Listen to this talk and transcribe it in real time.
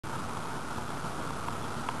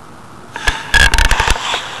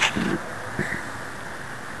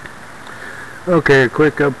Okay, a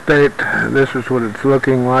quick update. This is what it's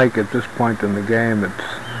looking like at this point in the game.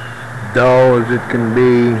 It's dull as it can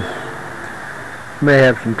be. May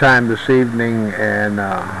have some time this evening, and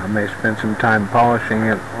I may spend some time polishing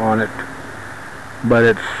it on it. But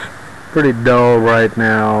it's pretty dull right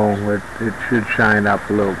now. It should shine up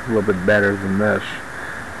a little bit better than this.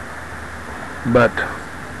 But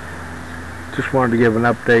just wanted to give an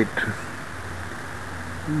update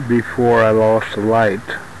before I lost the light.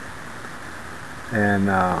 And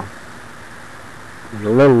with a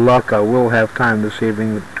little luck, I will have time this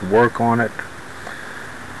evening to work on it.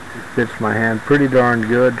 It fits my hand pretty darn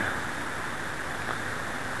good.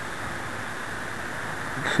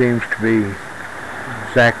 It seems to be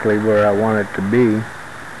exactly where I want it to be.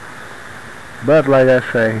 But like I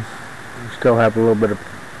say, I still have a little bit of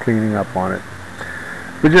cleaning up on it.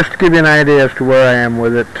 But just to give you an idea as to where I am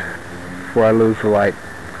with it before I lose the light.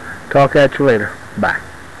 Talk at you later. Bye.